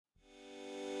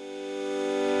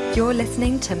You're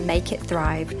listening to Make It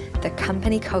Thrive, the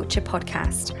Company Culture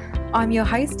Podcast. I'm your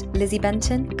host, Lizzie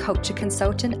Benton, culture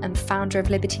consultant and founder of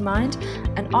Liberty Mind,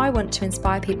 and I want to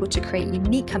inspire people to create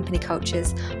unique company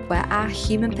cultures where our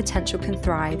human potential can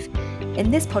thrive. In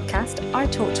this podcast, I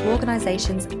talk to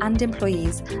organisations and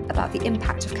employees about the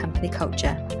impact of company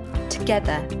culture.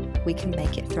 Together, we can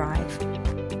make it thrive.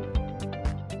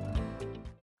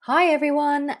 Hi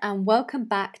everyone, and welcome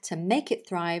back to Make It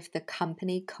Thrive, the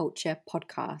Company Culture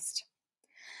Podcast.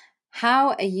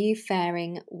 How are you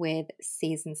faring with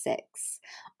season 6?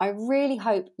 I really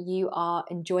hope you are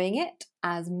enjoying it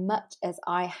as much as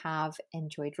I have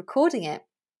enjoyed recording it.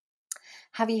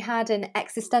 Have you had an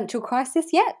existential crisis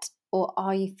yet, or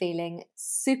are you feeling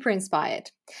super inspired?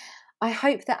 I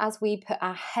hope that as we put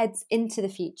our heads into the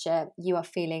future, you are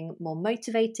feeling more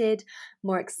motivated,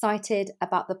 more excited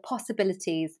about the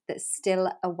possibilities that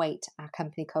still await our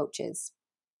company cultures.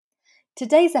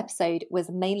 Today's episode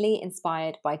was mainly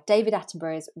inspired by David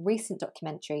Attenborough's recent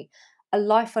documentary, A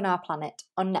Life on Our Planet,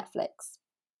 on Netflix.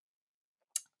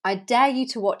 I dare you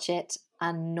to watch it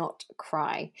and not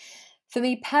cry. For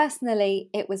me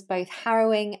personally, it was both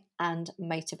harrowing and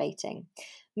motivating,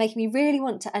 making me really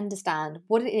want to understand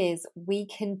what it is we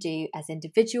can do as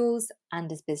individuals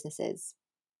and as businesses.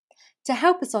 To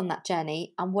help us on that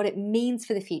journey and what it means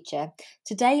for the future,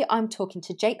 today I'm talking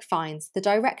to Jake Fines, the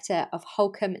Director of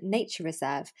Holcombe Nature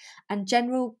Reserve and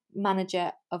General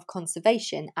Manager of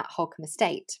Conservation at Holcombe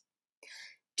Estate.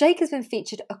 Jake has been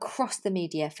featured across the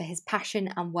media for his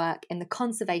passion and work in the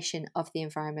conservation of the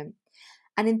environment.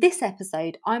 And in this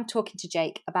episode, I'm talking to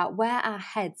Jake about where our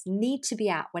heads need to be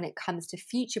at when it comes to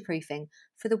future-proofing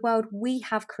for the world we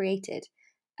have created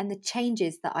and the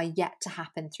changes that are yet to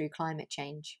happen through climate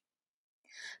change.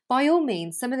 By all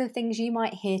means, some of the things you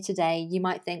might hear today, you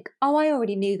might think, oh, I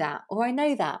already knew that, or I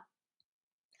know that.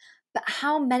 But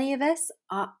how many of us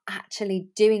are actually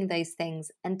doing those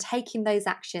things and taking those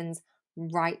actions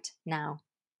right now?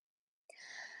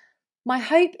 My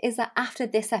hope is that after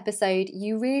this episode,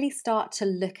 you really start to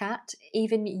look at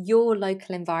even your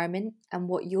local environment and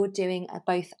what you're doing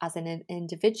both as an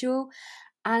individual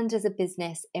and as a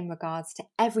business in regards to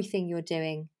everything you're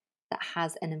doing that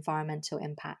has an environmental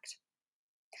impact.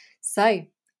 So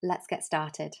let's get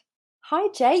started. Hi,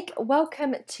 Jake.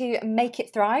 Welcome to Make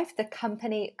It Thrive, the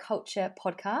Company Culture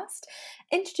Podcast.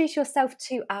 Introduce yourself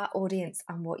to our audience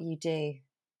and what you do.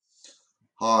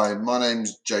 Hi, my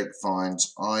name's Jake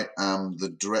Fines. I am the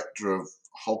Director of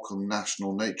Holcombe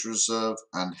National Nature Reserve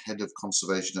and Head of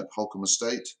Conservation at Holcombe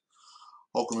Estate.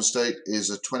 Holcombe Estate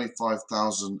is a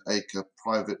 25,000 acre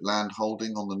private land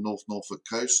holding on the North Norfolk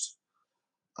coast,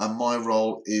 and my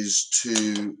role is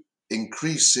to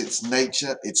increase its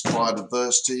nature, its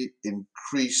biodiversity,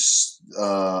 increase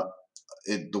the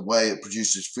way it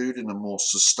produces food in a more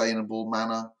sustainable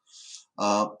manner,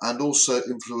 and also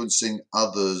influencing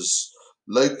others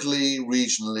locally,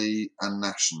 regionally, and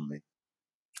nationally.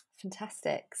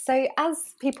 Fantastic. So, as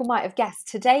people might have guessed,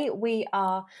 today we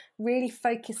are really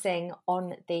focusing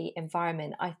on the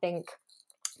environment. I think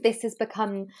this has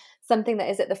become something that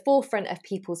is at the forefront of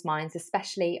people's minds,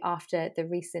 especially after the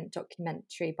recent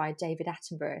documentary by David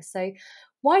Attenborough. So,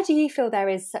 why do you feel there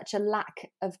is such a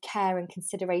lack of care and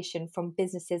consideration from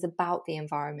businesses about the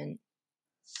environment?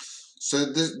 So,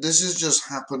 this has just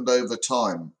happened over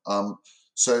time.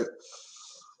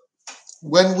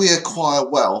 When we acquire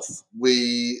wealth,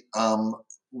 we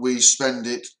spend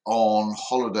it on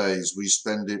holidays, we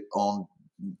spend it on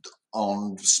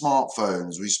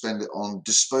smartphones, we spend it on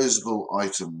disposable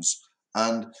items,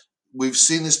 and we've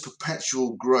seen this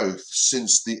perpetual growth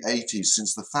since the 80s,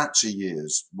 since the Thatcher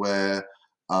years, where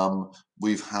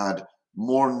we've had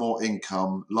more and more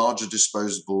income, larger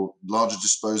disposable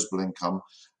income,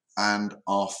 and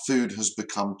our food has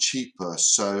become cheaper.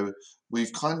 So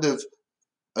we've kind of,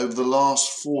 over the last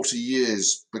 40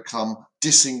 years, become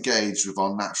disengaged with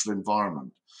our natural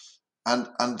environment. And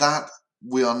that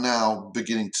we are now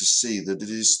beginning to see that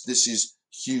this is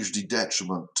hugely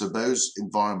detriment to those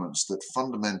environments that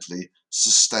fundamentally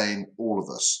sustain all of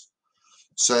us.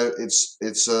 So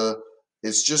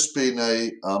it's just been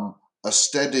a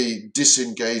steady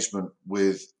disengagement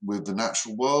with the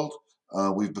natural world.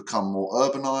 We've become more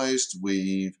urbanized.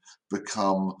 We've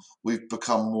become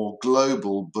more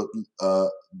global,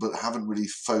 but haven't really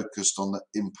focused on the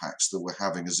impacts that we're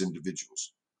having as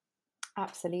individuals.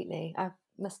 Absolutely. I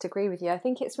must agree with you. I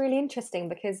think it's really interesting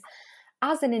because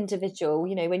as an individual,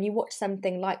 you know, when you watch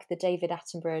something like the David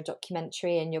Attenborough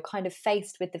documentary and you're kind of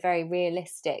faced with the very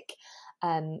realistic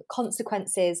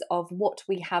consequences of what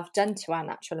we have done to our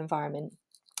natural environment,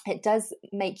 it does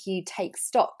make you take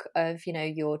stock of,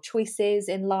 your choices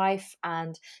in life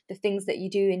and the things that you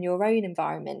do in your own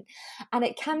environment. And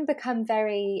it can become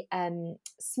very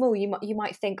small. You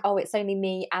might think, oh, it's only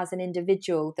me as an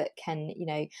individual that can,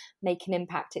 make an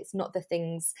impact. It's not the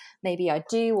things maybe I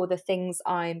do or the things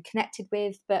I'm connected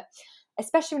with. But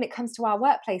especially when it comes to our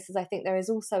workplaces, I think there is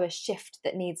also a shift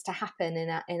that needs to happen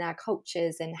in our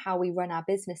cultures and how we run our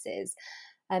businesses.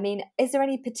 I mean, is there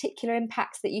any particular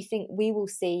impacts that you think we will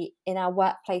see in our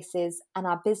workplaces and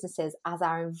our businesses as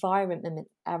our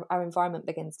environment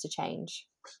begins to change?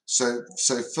 So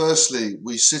firstly,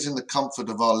 we sit in the comfort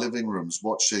of our living rooms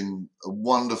watching a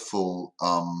wonderful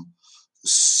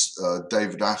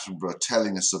David Attenborough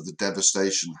telling us of the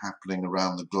devastation happening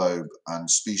around the globe and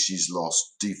species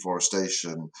loss,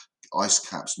 deforestation, ice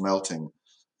caps melting.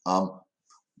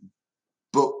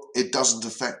 But it doesn't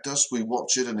affect us. We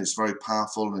watch it and it's very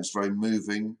powerful and it's very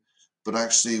moving. But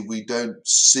actually, we don't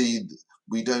see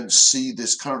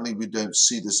this currently. We don't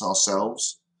see this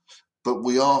ourselves. But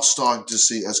we are starting to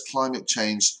see, as climate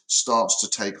change starts to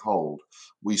take hold,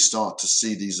 we start to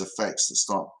see these effects that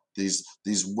start these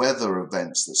weather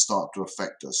events that start to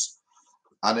affect us.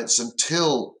 And it's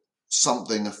until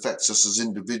something affects us as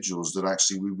individuals that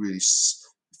actually we really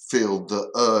feel the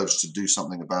urge to do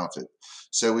something about it.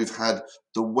 So we've had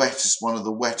one of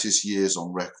the wettest years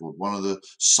on record, one of the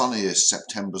sunniest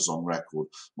Septembers on record,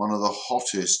 one of the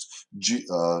hottest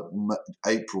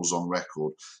Aprils on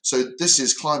record. So this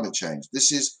is climate change.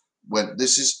 This is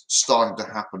starting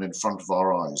to happen in front of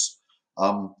our eyes,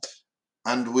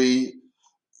 and we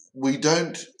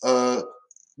don't.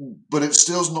 But it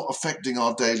still's not affecting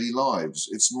our daily lives.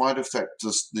 It might affect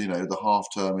us, the half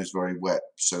term is very wet,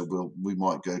 so we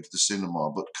might go to the cinema,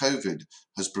 but COVID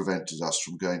has prevented us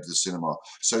from going to the cinema.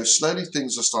 So slowly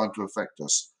things are starting to affect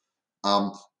us.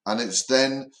 And it's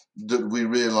then that we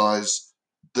realise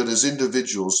that as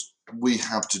individuals, we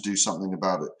have to do something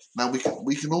about it. Now we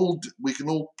can all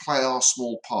play our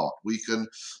small part. We can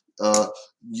not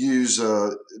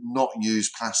use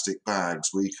plastic bags.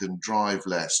 We can drive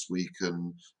less. We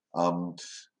can I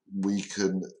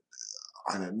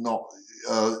don't know,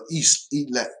 not eat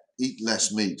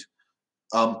less meat.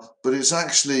 But it's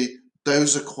actually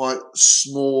those are quite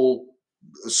small.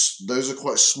 Those are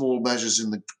quite small measures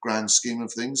in the grand scheme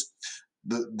of things.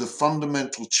 The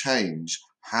fundamental change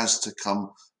has to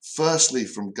come firstly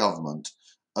from government,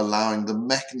 allowing the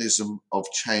mechanism of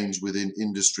change within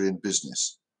industry and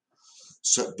business.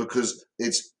 So, because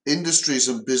it's industries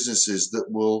and businesses that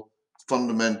will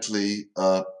fundamentally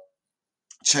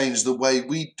change the way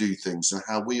we do things and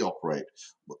how we operate.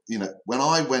 When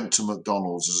I went to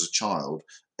McDonald's as a child,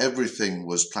 everything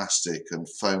was plastic and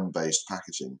foam-based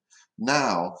packaging.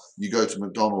 Now you go to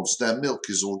McDonald's, their milk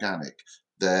is organic,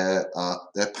 their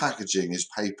packaging is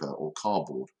paper or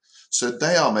cardboard. So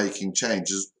they are making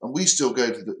changes, and we still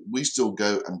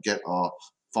go and get our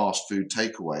fast food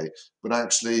takeaway, but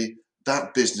actually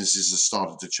that businesses have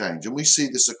started to change, and we see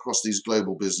this across these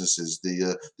global businesses.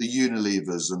 The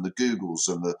Unilevers and the Googles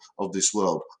of this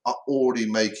world are already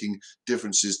making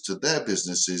differences to their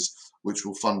businesses, which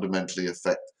will fundamentally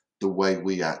affect the way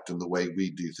we act and the way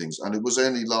we do things. And it was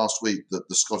only last week that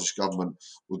the Scottish government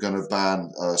were going to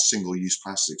ban single-use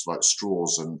plastics like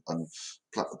straws and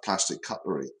plastic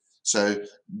cutlery. So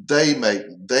they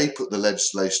put the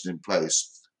legislation in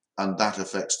place, and that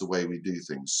affects the way we do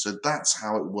things. So that's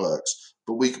how it works.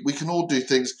 But we can all do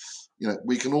things,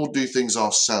 we can all do things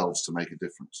ourselves to make a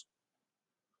difference.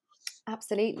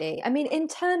 Absolutely. I mean, in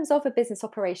terms of a business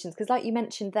operations, because like you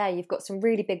mentioned there, you've got some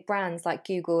really big brands like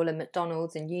Google and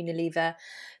McDonald's and Unilever.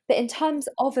 But in terms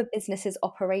of a business's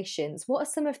operations, what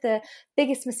are some of the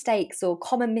biggest mistakes or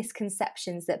common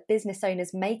misconceptions that business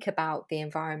owners make about the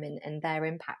environment and their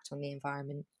impact on the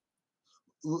environment?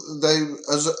 They,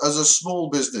 as a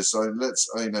small business,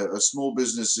 a small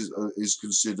business is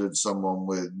considered someone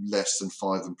with less than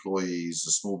 5 employees.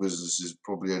 A small businesses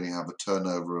probably only have a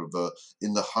turnover of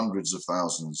in the hundreds of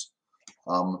thousands.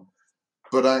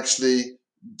 But actually,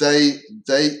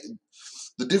 the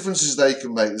differences they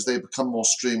can make is they become more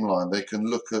streamlined. They can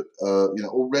look at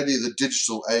already the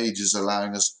digital age is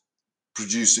allowing us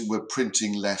we're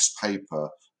printing less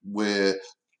paper. We're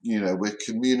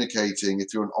communicating.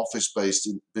 If you're an office-based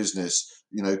business,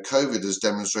 COVID has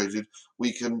demonstrated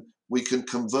we can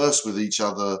converse with each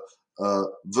other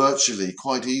virtually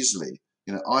quite easily.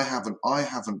 I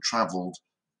haven't travelled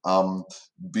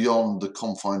beyond the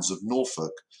confines of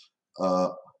Norfolk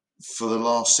for the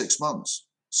last 6 months.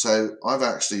 So I've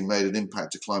actually made an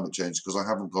impact to climate change because I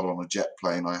haven't got on a jet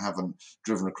plane. I haven't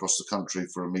driven across the country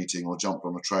for a meeting or jumped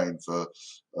on a train for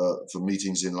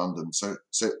meetings in London. So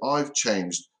I've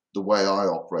changed the way I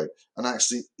operate. And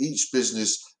actually, each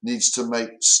business needs to make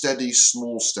steady,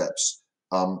 small steps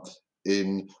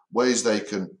in ways they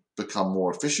can become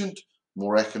more efficient,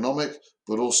 more economic,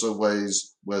 but also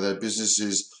ways where their business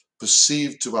is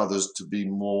perceived to others to be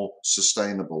more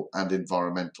sustainable and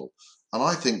environmental. And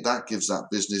I think that gives that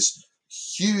business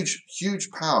huge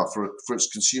power for its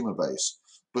consumer base,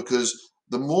 because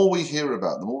the more we hear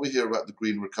about the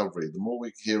green recovery, the more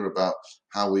we hear about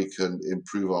how we can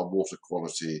improve our water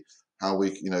quality, how we,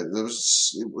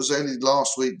 it was only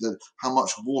last week that how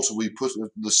much water we put,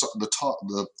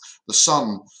 the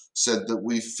sun said that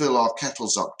we fill our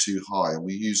kettles up too high and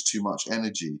we use too much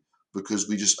energy because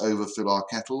we just overfill our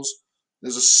kettles.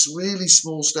 There's really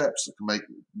small steps that can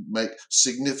make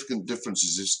significant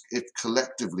differences if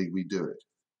collectively we do it.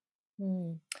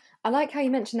 Mm. I like how you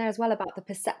mentioned there as well about the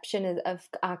perception of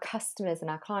our customers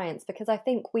and our clients, because I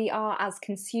think we are, as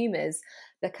consumers,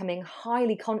 becoming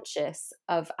highly conscious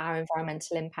of our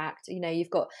environmental impact. You've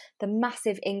got the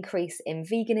massive increase in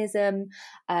veganism.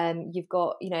 You've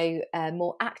got,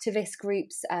 more activist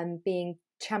groups being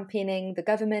championing the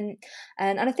government.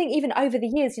 And I think even over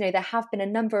the years, there have been a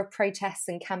number of protests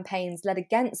and campaigns led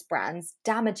against brands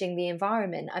damaging the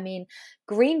environment. I mean,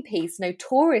 Greenpeace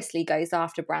notoriously goes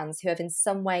after brands who have in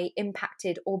some way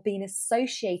impacted or been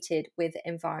associated with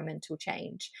environmental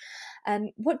change.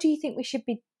 What do you think we should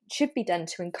be done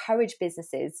to encourage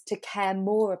businesses to care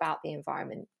more about the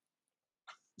environment?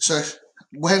 So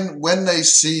when they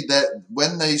see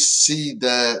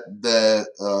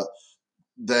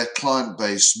their client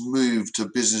base move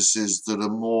to businesses that are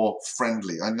more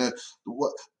friendly, I know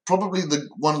probably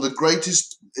one of the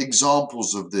greatest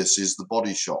examples of this is the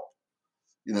Body Shop.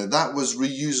 That was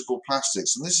reusable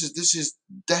plastics, and this is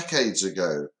decades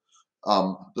ago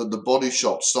that the Body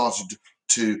Shop started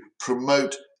to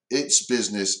promote its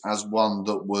business as one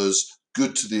that was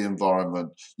good to the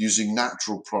environment, using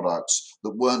natural products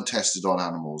that weren't tested on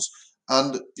animals,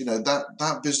 and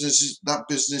that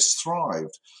business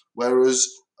thrived. Whereas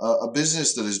a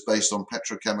business that is based on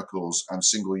petrochemicals and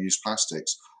single-use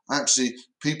plastics, actually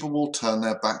people will turn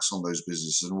their backs on those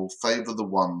businesses and will favour the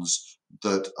ones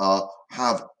that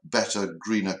have better,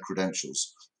 greener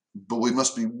credentials. But we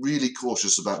must be really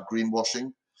cautious about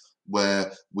greenwashing,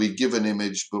 where we give an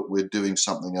image but we're doing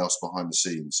something else behind the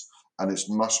scenes. And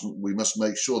we must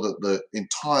make sure that the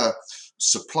entire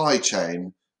supply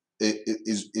chain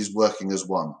is working as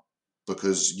one,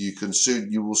 because you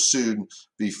will soon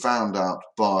be found out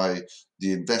by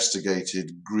the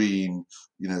investigated green,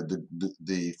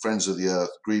 the Friends of the Earth,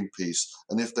 Greenpeace,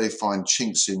 and if they find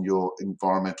chinks in your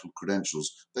environmental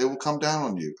credentials, they will come down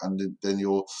on you, and then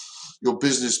your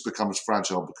business becomes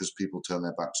fragile because people turn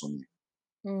their backs on you.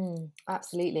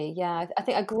 Absolutely. Yeah. I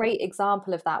think a great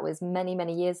example of that was many,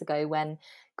 many years ago when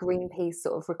Greenpeace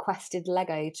sort of requested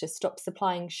Lego to stop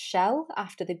supplying Shell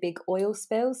after the big oil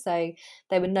spill. So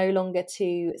they were no longer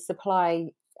to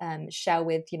supply Shell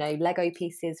with, Lego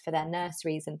pieces for their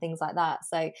nurseries and things like that.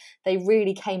 So they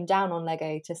really came down on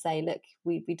Lego to say, look,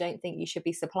 we don't think you should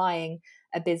be supplying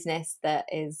a business that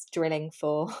is drilling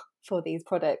for these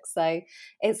products. So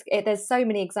there's so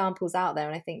many examples out there,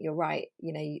 and I think you're right.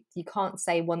 You can't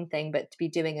say one thing but to be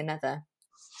doing another.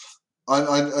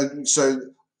 So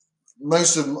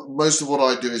most of what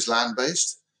I do is land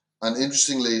based, and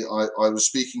interestingly, I was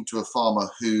speaking to a farmer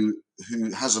who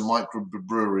has a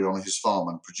microbrewery on his farm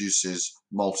and produces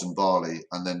malted barley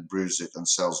and then brews it and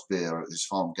sells beer at his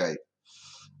farm gate.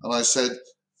 And I said,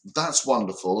 that's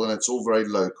wonderful and it's all very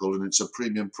local and it's a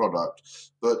premium product,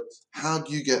 but how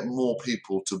do you get more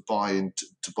people to buy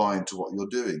into what you're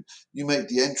doing? You make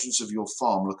the entrance of your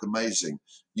farm look amazing.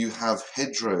 You have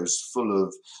hedgerows full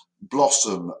of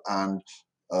blossom and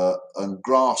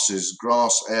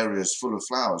grass areas full of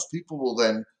flowers. People will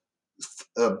then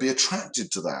be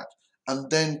attracted to that, and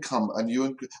then come and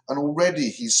already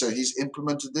he's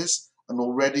implemented this, and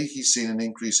already he's seen an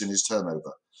increase in his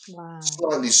turnover. Wow.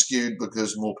 Slightly skewed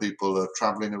because more people are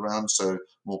travelling around, so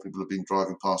more people have been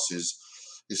driving past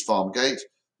his farm gate.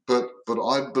 But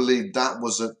I believe that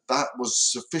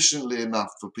was sufficiently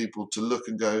enough for people to look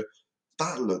and go,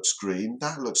 that looks green,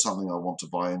 that looks something I want to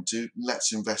buy into.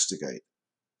 Let's investigate.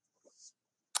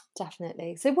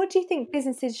 Definitely. So what do you think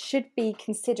businesses should be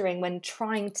considering when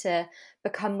trying to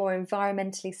become more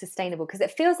environmentally sustainable? Because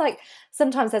it feels like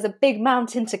sometimes there's a big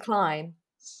mountain to climb.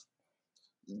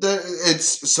 I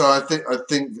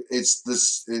think it's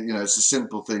this. It's the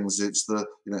simple things. It's the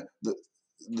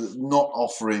not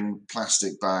offering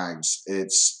plastic bags.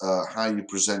 It's how you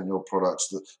present your products.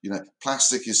 That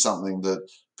plastic is something that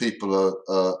people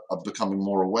are becoming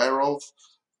more aware of.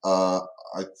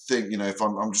 I think if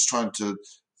I'm just trying to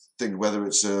think whether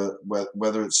it's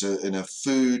in a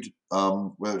food,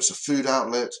 whether it's a food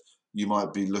outlet, you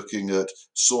might be looking at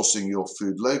sourcing your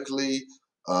food locally.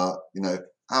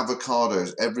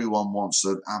 Avocados. Everyone wants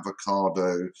an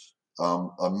avocado,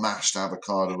 a mashed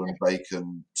avocado and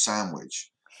bacon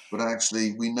sandwich. But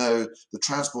actually, we know the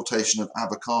transportation of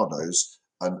avocados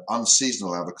and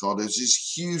unseasonal avocados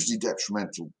is hugely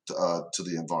detrimental to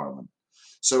the environment.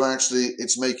 So actually,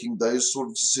 it's making those sort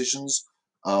of decisions.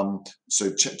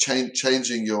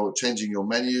 Changing your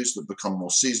menus that become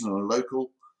more seasonal and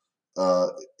local.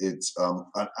 It's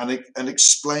and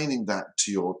explaining that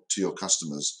to your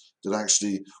customers that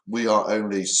actually we are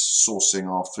only sourcing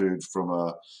our food from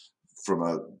a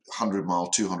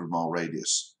 100-mile, 200-mile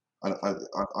radius. And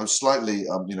I'm slightly,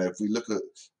 if we look at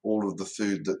all of the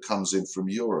food that comes in from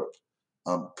Europe,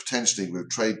 potentially with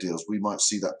trade deals, we might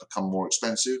see that become more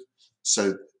expensive.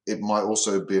 So it might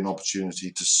also be an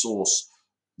opportunity to source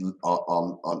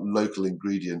our local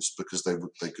ingredients because they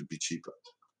could be cheaper.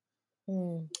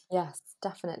 Yes,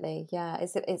 definitely. Yeah,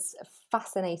 it's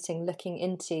fascinating looking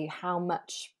into how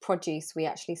much produce we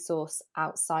actually source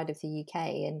outside of the UK,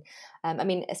 and I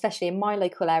mean, especially in my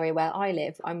local area where I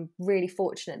live, I'm really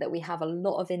fortunate that we have a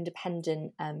lot of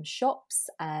independent shops,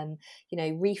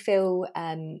 refill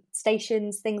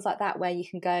stations, things like that, where you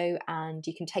can go and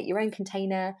you can take your own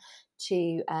container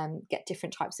to get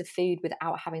different types of food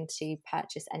without having to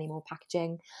purchase any more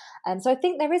packaging. So I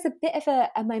think there is a bit of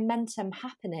a momentum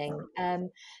happening.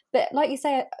 But like you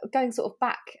say, going sort of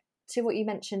back to what you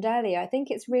mentioned earlier, I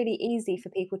think it's really easy for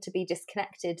people to be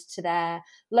disconnected to their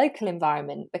local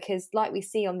environment because, like we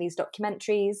see on these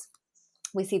documentaries,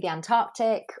 we see the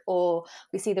Antarctic or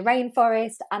we see the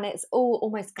rainforest, and it's all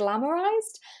almost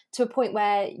glamorized to a point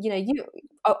where,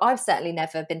 I've certainly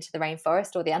never been to the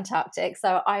rainforest or the Antarctic,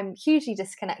 so I'm hugely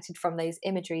disconnected from those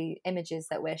images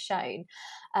that we're shown.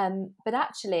 But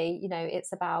actually,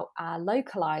 it's about our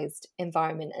localized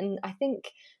environment. And I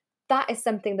think that is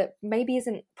something that maybe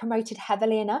isn't promoted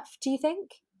heavily enough. Do you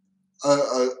think?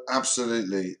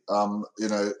 Absolutely.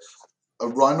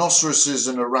 Rhinoceroses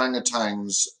and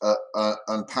orangutans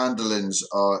and pangolins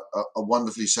are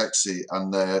wonderfully sexy,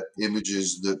 and they're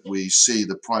images that we see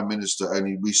the Prime Minister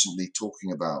only recently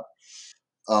talking about.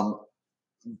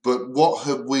 But what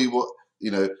have we,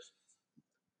 in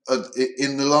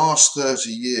the last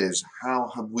 30 years, how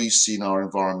have we seen our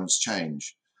environments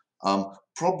change?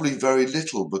 Probably very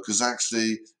little, because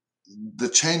actually the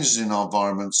changes in our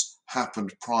environments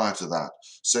happened prior to that.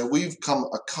 So we've come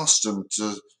accustomed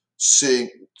to seeing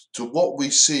to what we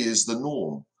see as the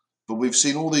norm. But we've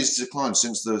seen all these declines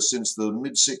since the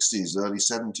mid 60s, early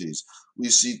 70s. We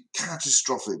see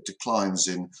catastrophic declines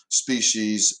in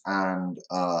species and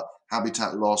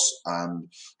habitat loss and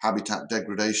habitat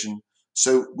degradation.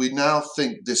 So we now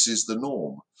think this is the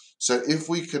norm. So if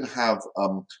we can have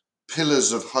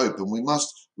pillars of hope, and we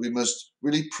must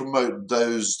really promote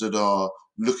those that are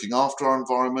looking after our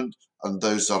environment and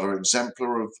those that are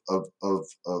exemplar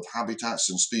of habitats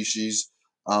and species.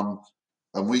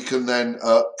 And we can then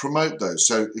promote those.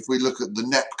 So if we look at the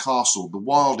Knepp Castle, the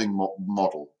Wilding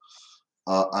model,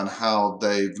 and how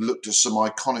they've looked at some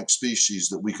iconic species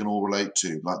that we can all relate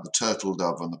to, like the turtle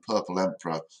dove and the purple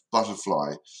emperor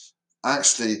butterfly,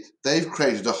 actually they've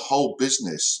created a whole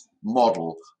business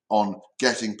model on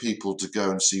getting people to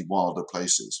go and see wilder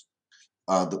places.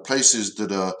 The places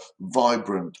that are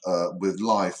vibrant with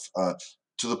life,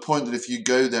 to the point that if you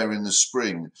go there in the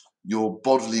spring, your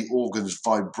bodily organs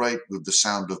vibrate with the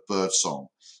sound of birdsong,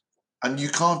 and you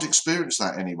can't experience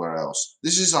that anywhere else.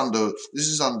 This is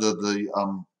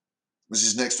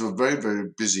next to a very, very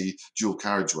busy dual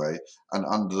carriageway and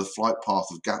under the flight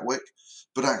path of Gatwick,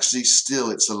 but actually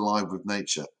still it's alive with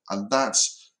nature, and that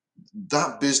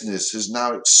business has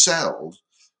now excelled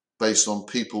based on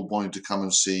people wanting to come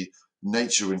and see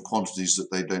nature in quantities that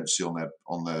they don't see on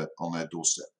their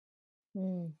doorstep.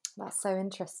 That's so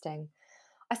interesting.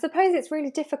 I suppose it's really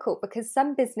difficult because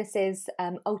some businesses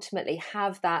ultimately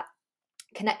have that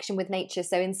connection with nature.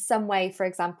 So in some way, for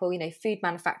example, food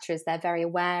manufacturers, they're very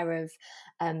aware of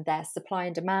their supply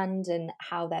and demand and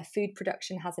how their food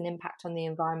production has an impact on the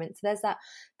environment. So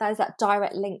there's that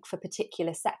direct link for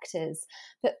particular sectors.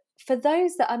 But for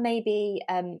those that are maybe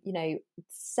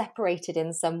separated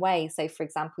in some way, so for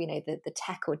example, the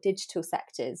tech or digital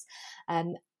sectors,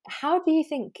 how do you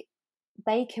think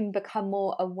they can become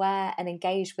more aware and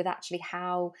engaged with actually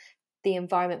how the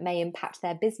environment may impact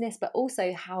their business, but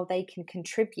also how they can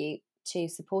contribute to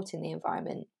supporting the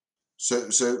environment?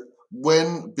 So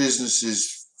when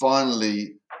businesses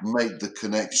finally make the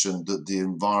connection that the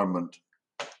environment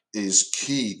is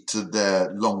key to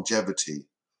their longevity,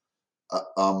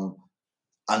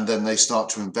 and then they start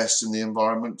to invest in the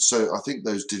environment. So I think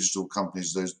those digital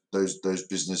companies, those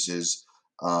businesses,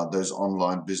 those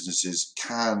online businesses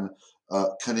can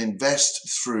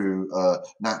invest through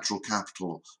natural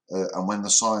capital, and when the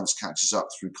science catches up,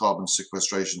 through carbon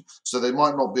sequestration. So they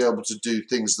might not be able to do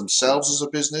things themselves as a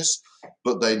business,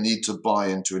 but they need to buy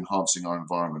into enhancing our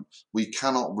environment. We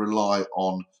cannot rely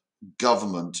on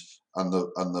government and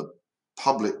the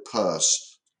public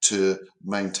purse to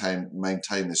maintain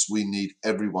this. We need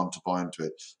everyone to buy into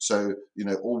it. So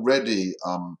already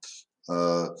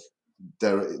uh,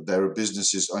 there are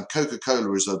businesses, and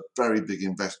Coca-Cola is a very big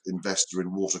investor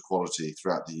in water quality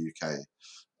throughout the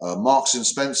UK. Marks and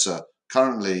Spencer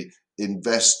currently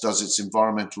does its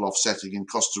environmental offsetting in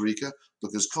Costa Rica,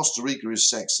 because Costa Rica is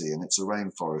sexy and it's a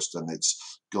rainforest and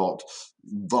it's got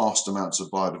vast amounts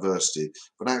of biodiversity.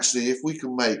 But actually, if we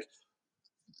can make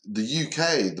the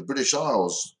UK, the British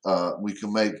Isles, we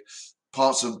can make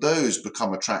parts of those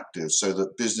become attractive so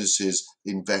that businesses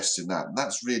invest in that. And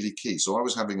that's really key. So I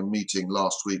was having a meeting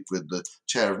last week with the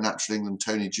chair of Natural England,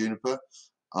 Tony Juniper,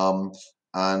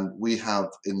 and we have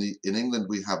in England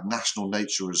we have national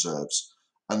nature reserves,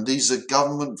 and these are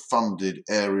government-funded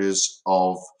areas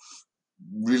of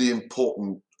really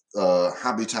important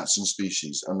habitats and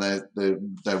species, and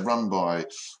they're run by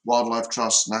wildlife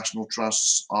trusts, national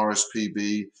trusts,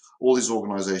 RSPB. All these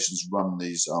organisations run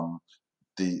these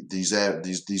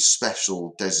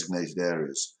special designated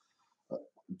areas. It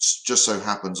just so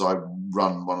happens I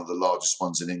run one of the largest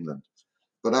ones in England.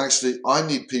 But actually, I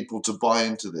need people to buy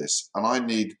into this, and I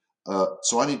need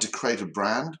to create a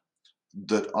brand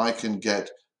that I can get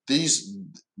these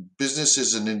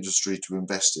businesses and industry to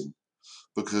invest in,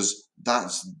 because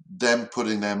that's them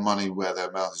putting their money where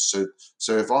their mouth is.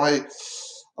 So if I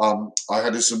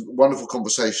had this wonderful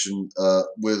conversation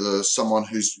with someone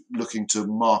who's looking to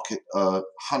market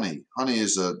honey. Honey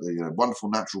is a wonderful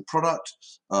natural product,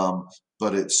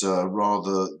 but it's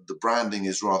the branding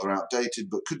is rather outdated.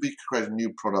 But could we create a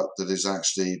new product that is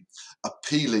actually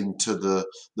appealing to the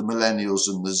millennials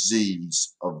and the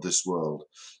Zs of this world?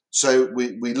 So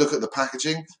we look at the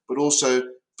packaging, but also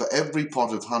for every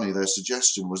pot of honey, their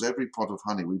suggestion was every pot of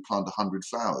honey we plant 100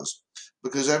 flowers,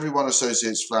 because everyone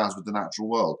associates flowers with the natural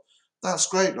world. That's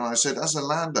great. And I said, as a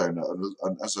landowner,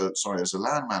 as a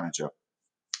land manager,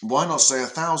 why not say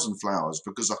 1,000 flowers?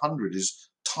 Because 100 is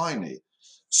tiny.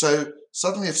 So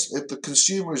suddenly, if the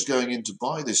consumer is going in to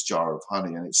buy this jar of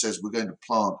honey and it says we're going to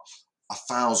plant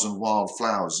 1,000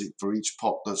 wildflowers for each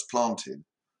pot that's planted,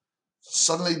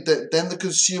 suddenly then the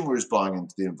consumer is buying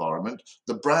into the environment.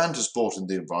 The brand has bought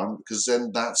into the environment, because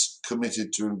then that's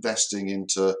committed to investing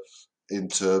into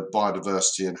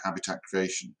biodiversity and habitat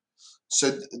creation.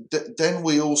 So then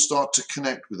we all start to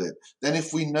connect with it. Then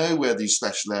if we know where these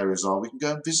special areas are, we can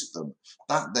go and visit them.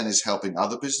 That then is helping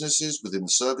other businesses within the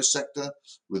service sector,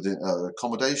 within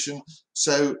accommodation.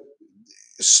 So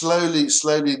slowly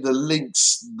the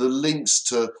links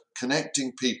to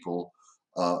connecting people,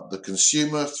 the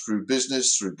consumer, through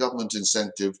business, through government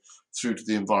incentive, through to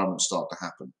the environment, start to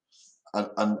happen.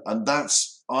 And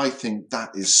that's, I think that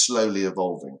is slowly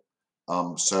evolving.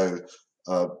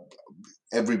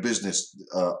 Every business,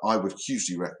 I would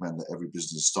hugely recommend that every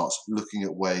business starts looking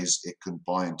at ways it can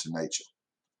buy into nature.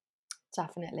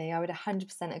 Definitely, I would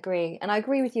 100% agree. And I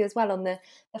agree with you as well on the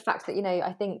fact that,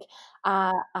 I think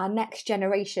our next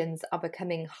generations are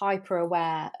becoming hyper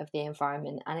aware of the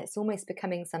environment, and it's almost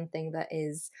becoming something that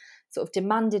is sort of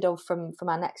demanded of from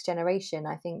our next generation.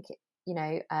 I think,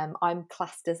 I'm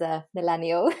classed as a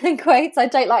millennial in quotes. I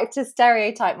don't like to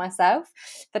stereotype myself,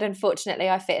 but unfortunately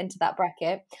I fit into that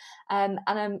bracket. And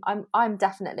I'm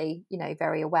definitely,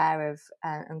 very aware of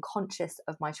and conscious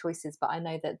of my choices, but I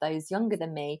know that those younger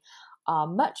than me are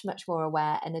much, much more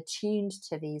aware and attuned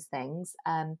to these things.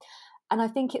 And I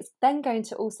think it's then going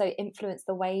to also influence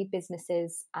the way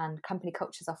businesses and company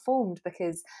cultures are formed,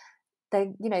 because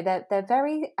they're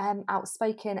very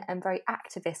outspoken and very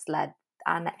activist led,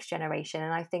 our next generation.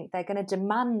 And I think they're going to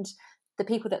demand the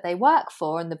people that they work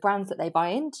for and the brands that they buy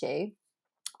into.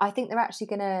 I think they're actually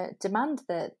going to demand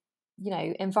that,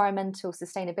 environmental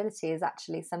sustainability is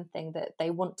actually something that they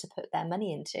want to put their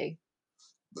money into.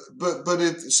 But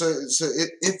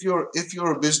if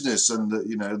you're a business, and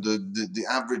the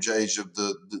average age of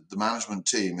the management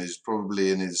team is probably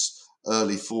in his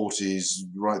early 40s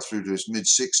right through to his mid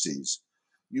 60s,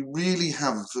 you really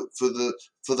have, for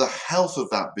the health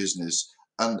of that business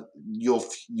and your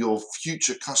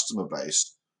future customer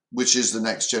base, which is the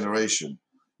next generation,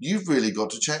 you've really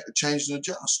got to change and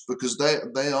adjust, because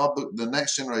the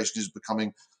next generation is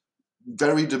becoming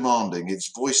very demanding.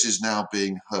 Its voice is now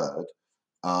being heard.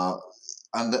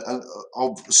 And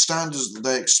of standards that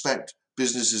they expect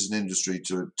businesses and industry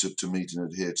to meet and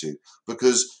adhere to,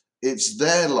 because it's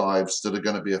their lives that are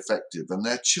going to be affected and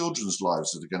their children's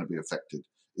lives that are going to be affected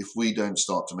if we don't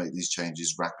start to make these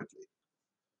changes rapidly.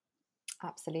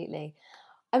 Absolutely.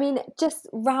 I mean, just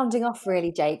rounding off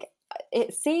really, Jake,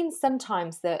 it seems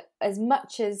sometimes that as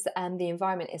much as the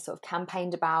environment is sort of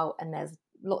campaigned about, and there's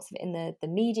lots of it in the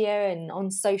media and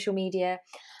on social media,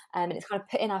 and it's kind of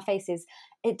put in our faces,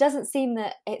 it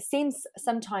seems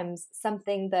sometimes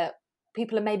something that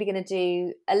people are maybe going to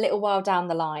do a little while down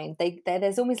the line.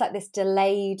 There's almost like this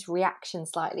delayed reaction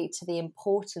slightly to the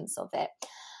importance of it.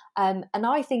 And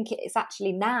I think it's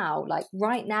actually now, like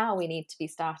right now, we need to be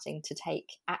starting to take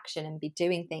action and be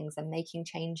doing things and making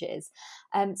changes.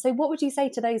 So what would you say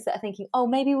to those that are thinking, oh,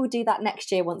 maybe we'll do that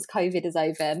next year once COVID is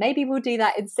over? Maybe we'll do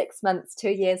that in 6 months to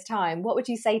a year's time. What would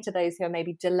you say to those who are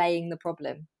maybe delaying the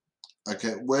problem?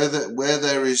 Okay, where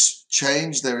there is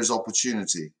change, there is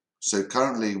opportunity. So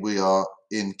currently we are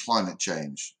in climate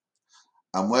change.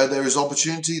 And where there is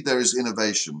opportunity, there is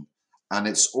innovation. And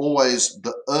it's always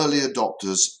the early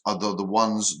adopters are the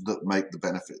ones that make the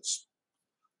benefits.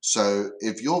 So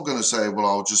if you're going to say, well,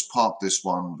 I'll just park this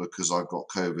one because I've got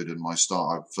COVID and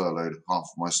I've furloughed half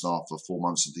of my staff for 4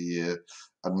 months of the year,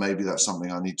 and maybe that's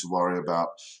something I need to worry about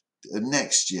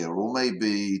next year or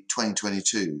maybe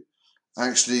 2022,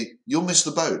 actually, you'll miss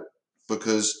the boat,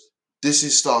 because this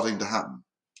is starting to happen.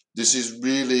 This is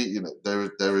really,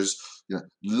 there is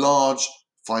large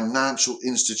financial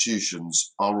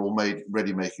institutions are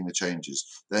already making the changes.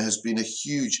 There has been a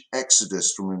huge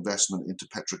exodus from investment into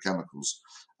petrochemicals,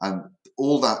 and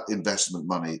all that investment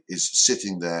money is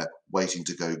sitting there waiting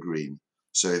to go green.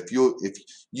 So if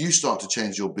you start to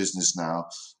change your business now,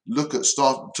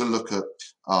 start to look at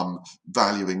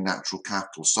valuing natural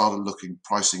capital, start looking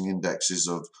pricing indexes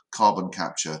of carbon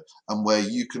capture, and where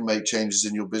you can make changes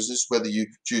in your business, whether you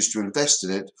choose to invest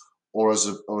in it or as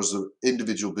an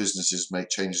individual businesses make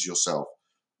changes yourself.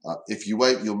 If you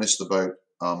wait, you'll miss the boat,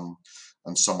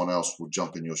 and someone else will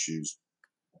jump in your shoes.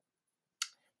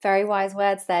 Very wise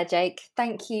words there, Jake.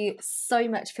 Thank you so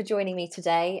much for joining me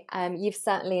today. You've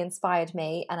certainly inspired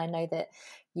me, and I know that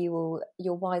your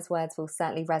wise words will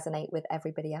certainly resonate with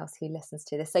everybody else who listens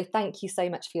to this. So thank you so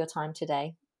much for your time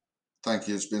today. Thank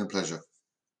you. It's been a pleasure.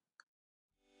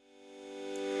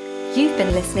 You've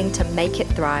been listening to Make It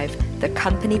Thrive, the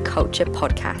Company Culture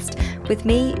Podcast, with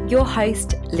me, your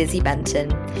host, Lizzie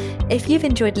Benton. If you've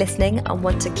enjoyed listening and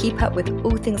want to keep up with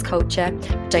all things culture,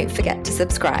 don't forget to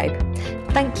subscribe.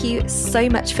 Thank you so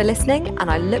much for listening,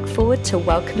 and I look forward to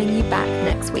welcoming you back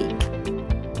next week.